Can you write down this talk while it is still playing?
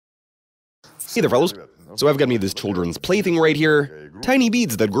Hey there, fellows. So I've got me this children's plaything right here, tiny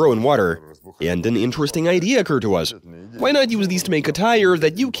beads that grow in water, and an interesting idea occurred to us. Why not use these to make a tire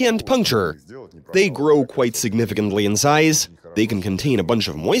that you can't puncture? They grow quite significantly in size, they can contain a bunch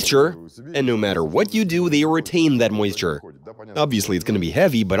of moisture, and no matter what you do, they retain that moisture. Obviously it's going to be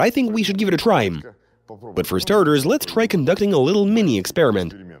heavy, but I think we should give it a try. But for starters, let's try conducting a little mini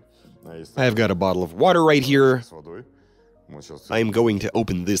experiment. I've got a bottle of water right here. I'm going to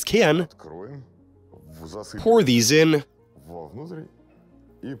open this can, pour these in,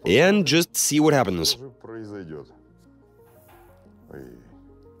 and just see what happens.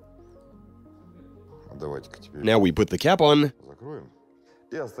 Now we put the cap on,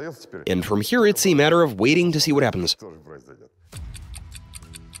 and from here it's a matter of waiting to see what happens.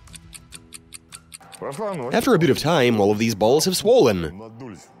 After a bit of time, all of these balls have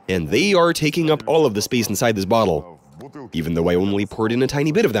swollen, and they are taking up all of the space inside this bottle, even though I only poured in a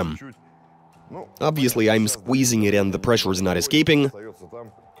tiny bit of them. Obviously, I'm squeezing it and the pressure is not escaping,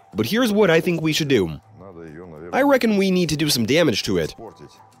 but here's what I think we should do. I reckon we need to do some damage to it.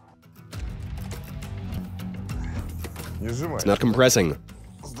 It's not compressing.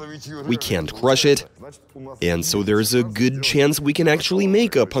 We can't crush it, and so there's a good chance we can actually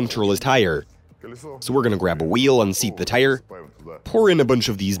make a punctureless tire. So we're gonna grab a wheel, unseat the tire, pour in a bunch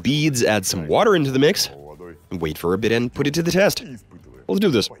of these beads, add some water into the mix, wait for a bit and put it to the test. Let's do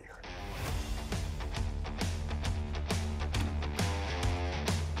this.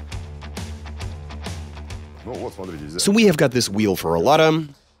 So we have got this wheel for a Ferrolata,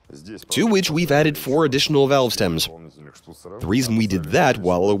 to which we've added 4 additional valve stems. The reason we did that,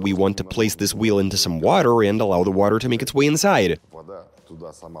 well, we want to place this wheel into some water and allow the water to make its way inside.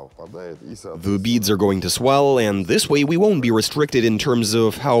 The beads are going to swell, and this way we won't be restricted in terms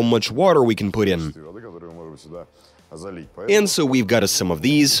of how much water we can put in. And so we've got us some of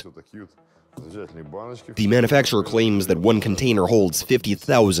these. The manufacturer claims that one container holds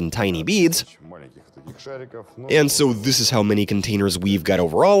 50,000 tiny beads, and so this is how many containers we've got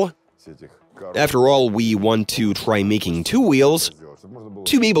overall. After all, we want to try making 2 wheels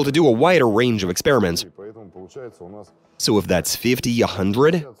to be able to do a wider range of experiments. So if that's 50,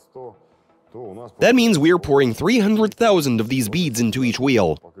 100, that means we're pouring 300,000 of these beads into each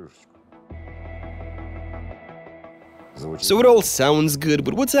wheel. So it all sounds good,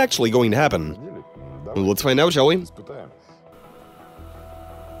 but what's actually going to happen? Well, let's find out, shall we?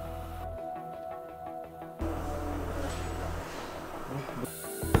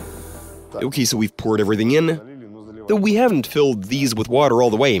 Okay, so we've poured everything in, though we haven't filled these with water all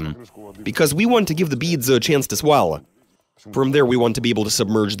the way, because we want to give the beads a chance to swell. From there we want to be able to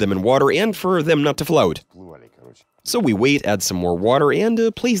submerge them in water and for them not to float. So we wait, add some more water,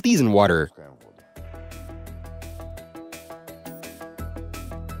 and place these in water.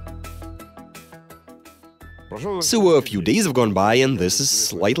 So a few days have gone by, and this is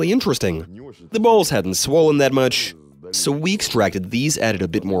slightly interesting. The balls hadn't swollen that much, so we extracted these, added a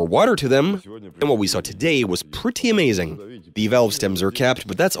bit more water to them, and what we saw today was pretty amazing. The valve stems are capped,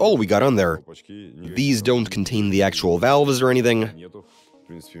 but that's all we got on there. These don't contain the actual valves or anything.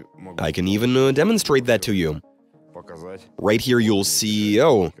 I can even demonstrate that to you. Right here you'll see,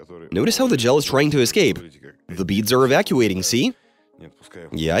 oh, notice how the gel is trying to escape. The beads are evacuating, see?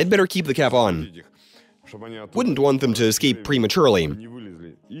 Yeah, I'd better keep the cap on. Wouldn't want them to escape prematurely.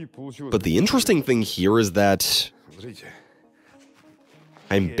 But the interesting thing here is that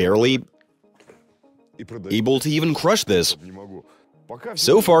I'm barely able to even crush this.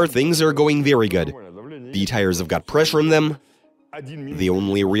 So far, things are going very good. The tires have got pressure in them. The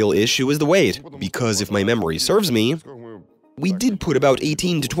only real issue is the weight, because if my memory serves me, we did put about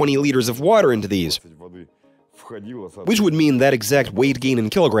 18 to 20 liters of water into these, which would mean that exact weight gain in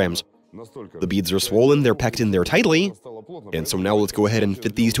kilograms. The beads are swollen, they're packed in there tightly, and so now let's go ahead and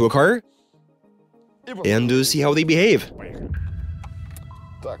fit these to a car, and see how they behave.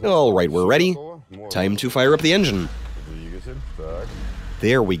 Alright, we're ready. Time to fire up the engine.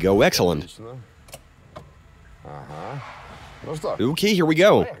 There we go, excellent. Okay, here we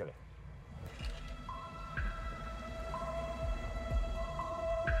go.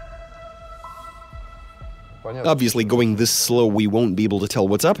 Obviously, going this slow, we won't be able to tell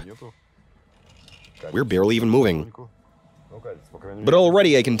what's up. We're barely even moving. But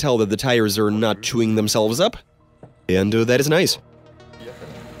already I can tell that the tires are not chewing themselves up, and that is nice.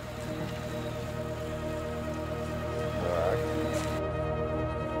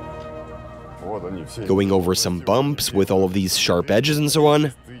 Going over some bumps with all of these sharp edges and so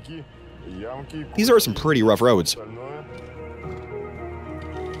on. These are some pretty rough roads.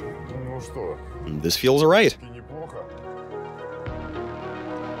 This feels alright.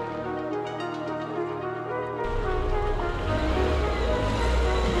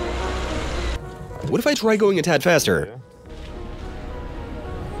 What if I try going a tad faster?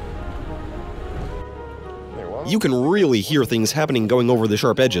 You can really hear things happening going over the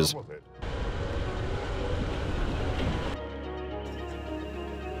sharp edges.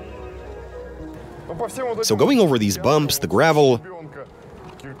 So going over these bumps, the gravel,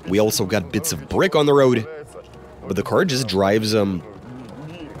 we also got bits of brick on the road, but the car just drives, I'm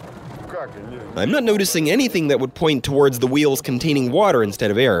not noticing anything that would point towards the wheels containing water instead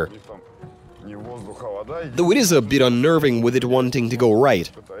of air. Though it is a bit unnerving with it wanting to go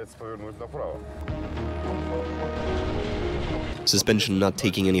right. Suspension not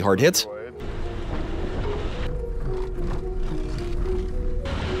taking any hard hits.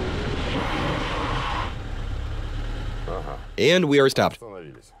 And we are stopped.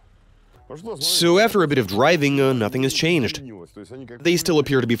 So after a bit of driving, nothing has changed. They still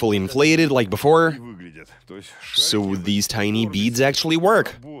appear to be fully inflated like before. So these tiny beads actually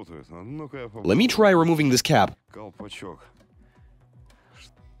work. Let me try removing this cap.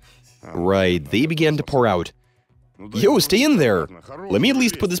 Right, they began to pour out. Yo, stay in there! Let me at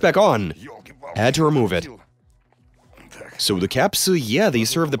least put this back on. Had to remove it. So the caps, yeah, they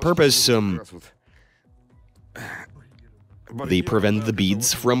serve the purpose, they prevent the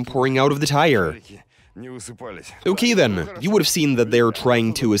beads from pouring out of the tire. Okay then, you would have seen that they're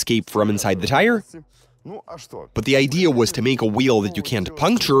trying to escape from inside the tire. But the idea was to make a wheel that you can't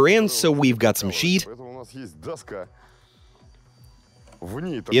puncture, and so we've got some sheet.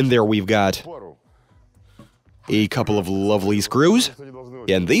 In there we've got a couple of lovely screws,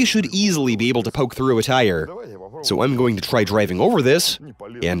 and they should easily be able to poke through a tire. So I'm going to try driving over this,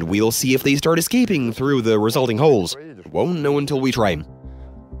 and we'll see if they start escaping through the resulting holes. Won't know until we try.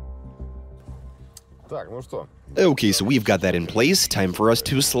 Okay, so we've got that in place. Time for us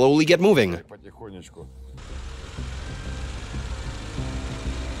to slowly get moving.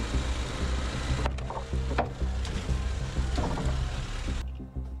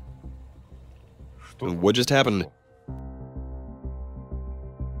 What just happened?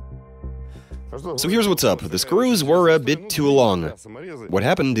 So here's what's up. The screws were a bit too long. What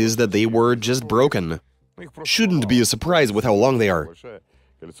happened is that they were just broken. Shouldn't be a surprise with how long they are.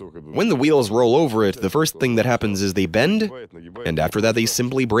 When the wheels roll over it, the first thing that happens is they bend, and after that they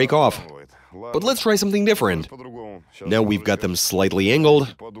simply break off. But let's try something different. Now we've got them slightly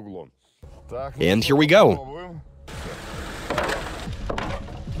angled, and here we go.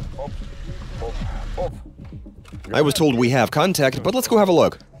 I was told we have contact, but let's go have a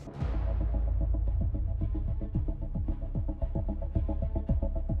look.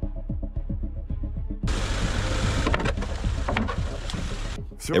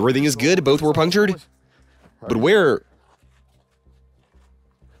 Everything is good, both were punctured. But where?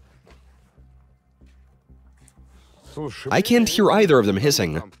 I can't hear either of them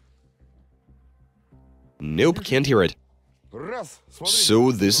hissing. Nope, can't hear it.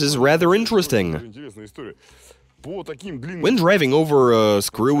 So this is rather interesting. When driving over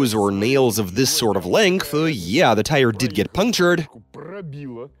screws or nails of this sort of length, yeah, the tire did get punctured.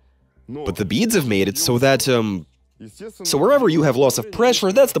 But the beads have made it so that, so wherever you have loss of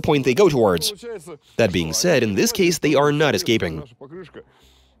pressure, that's the point they go towards. That being said, in this case, they are not escaping.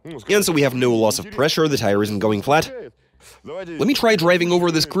 And so we have no loss of pressure, the tire isn't going flat. Let me try driving over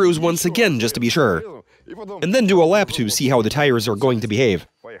the screws once again, just to be sure. And then do a lap to see how the tires are going to behave.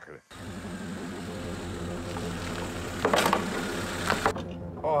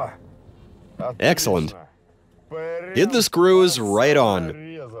 Excellent. Hit the screws right on.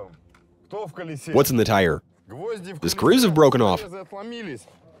 What's in the tire? The screws have broken off.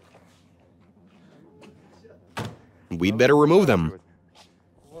 We'd better remove them.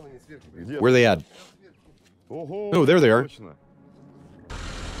 Where are they at? Oh, there they are.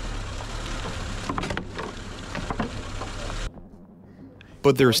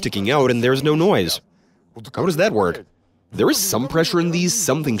 But they're sticking out and there's no noise. How does that work? There is some pressure in these,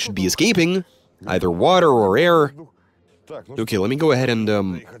 something should be escaping. Either water or air. Okay, let me go ahead and,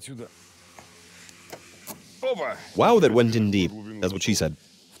 wow, that went in deep. That's what she said.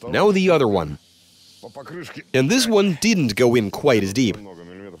 Now the other one. And this one didn't go in quite as deep.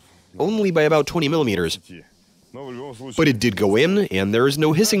 Only by about 20 millimeters. But it did go in, and there's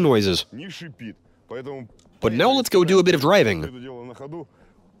no hissing noises. But now let's go do a bit of driving.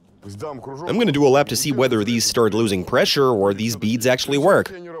 I'm gonna do a lap to see whether these start losing pressure or these beads actually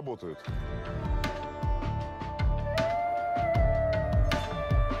work.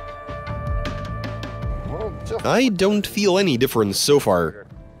 I don't feel any difference so far.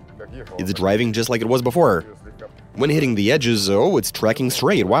 It's driving just like it was before. When hitting the edges, oh, it's tracking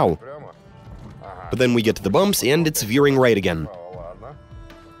straight, wow. But then we get to the bumps and it's veering right again.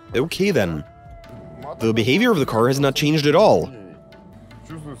 Okay then. The behavior of the car has not changed at all.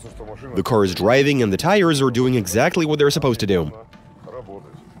 The car is driving and the tires are doing exactly what they're supposed to do.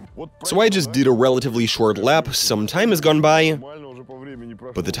 So I just did a relatively short lap, some time has gone by,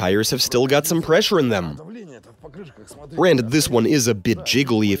 but the tires have still got some pressure in them. Granted, this one is a bit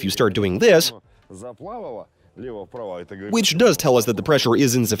jiggly if you start doing this, which does tell us that the pressure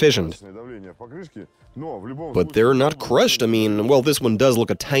is insufficient. But they're not crushed. I mean, well, this one does look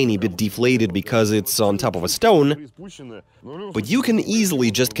a tiny bit deflated because it's on top of a stone, but you can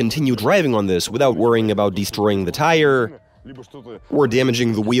easily just continue driving on this without worrying about destroying the tire or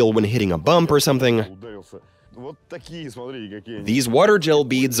damaging the wheel when hitting a bump or something. These water gel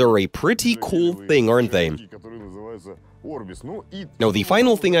beads are a pretty cool thing, aren't they? Now, the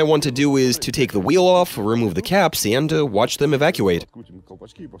final thing I want to do is to take the wheel off, remove the caps, and watch them evacuate.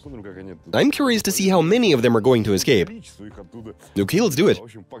 I'm curious to see how many of them are going to escape. Okay, let's do it.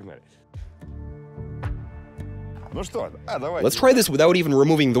 Let's try this without even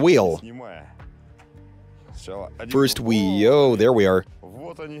removing the wheel. First oh, there we are.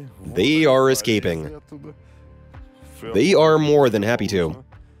 They are escaping. They are more than happy to.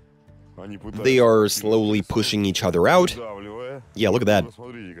 They are slowly pushing each other out. Yeah, look at that.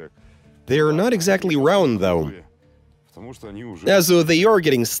 They're not exactly round, though, as they are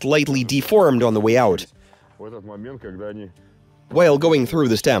getting slightly deformed on the way out, while going through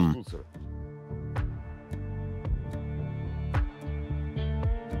the stem.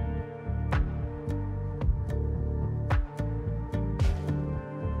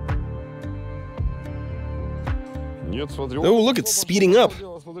 Oh, look, it's speeding up.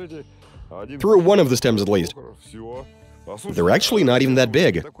 Through one of the stems, at least. They're actually not even that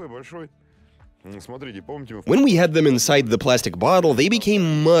big. When we had them inside the plastic bottle, they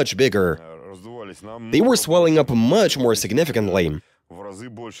became much bigger. They were swelling up much more significantly.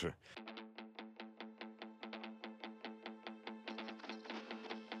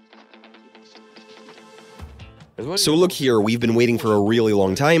 So look here, we've been waiting for a really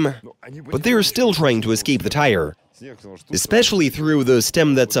long time, but they're still trying to escape the tire, especially through the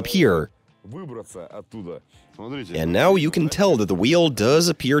stem that's up here. And now you can tell that the wheel does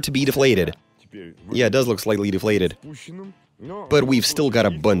appear to be deflated. Yeah, it does look slightly deflated. But we've still got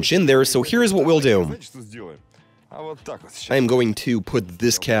a bunch in there, so here's what we'll do. I'm going to put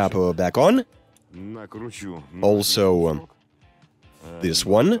this cap back on. Also, this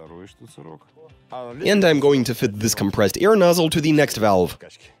one. And I'm going to fit this compressed air nozzle to the next valve.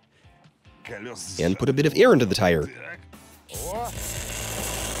 And put a bit of air into the tire.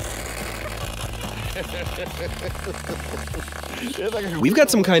 We've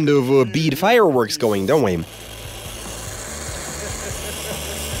got some kind of bead fireworks going, don't we?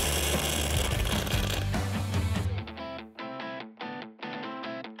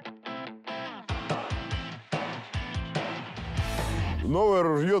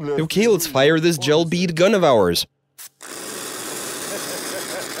 Okay, let's fire this gel bead gun of ours.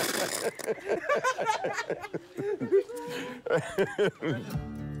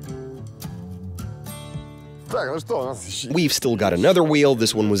 We've still got another wheel,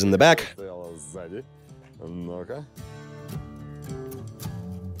 this one was in the back.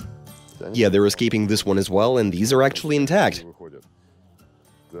 Yeah, they're escaping this one as well, and these are actually intact.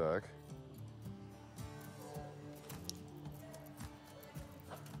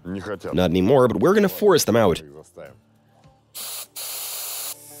 Not anymore, but we're gonna force them out.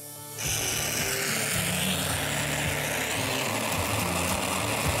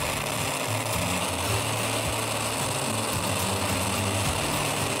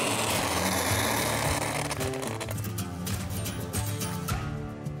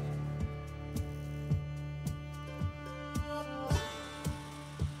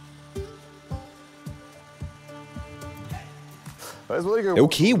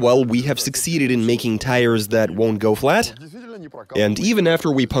 Okay, well, we have succeeded in making tires that won't go flat, and even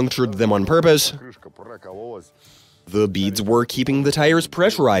after we punctured them on purpose, the beads were keeping the tires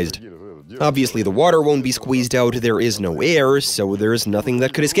pressurized. Obviously, the water won't be squeezed out, there is no air, so there's nothing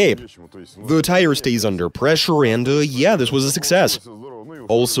that could escape. The tire stays under pressure, and yeah, this was a success.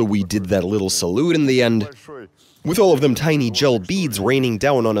 Also, we did that little salute in the end, with all of them tiny gel beads raining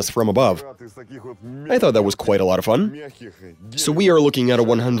down on us from above. I thought that was quite a lot of fun. So we are looking at a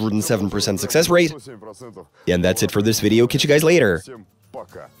 107% success rate. And that's it for this video. Catch you guys later.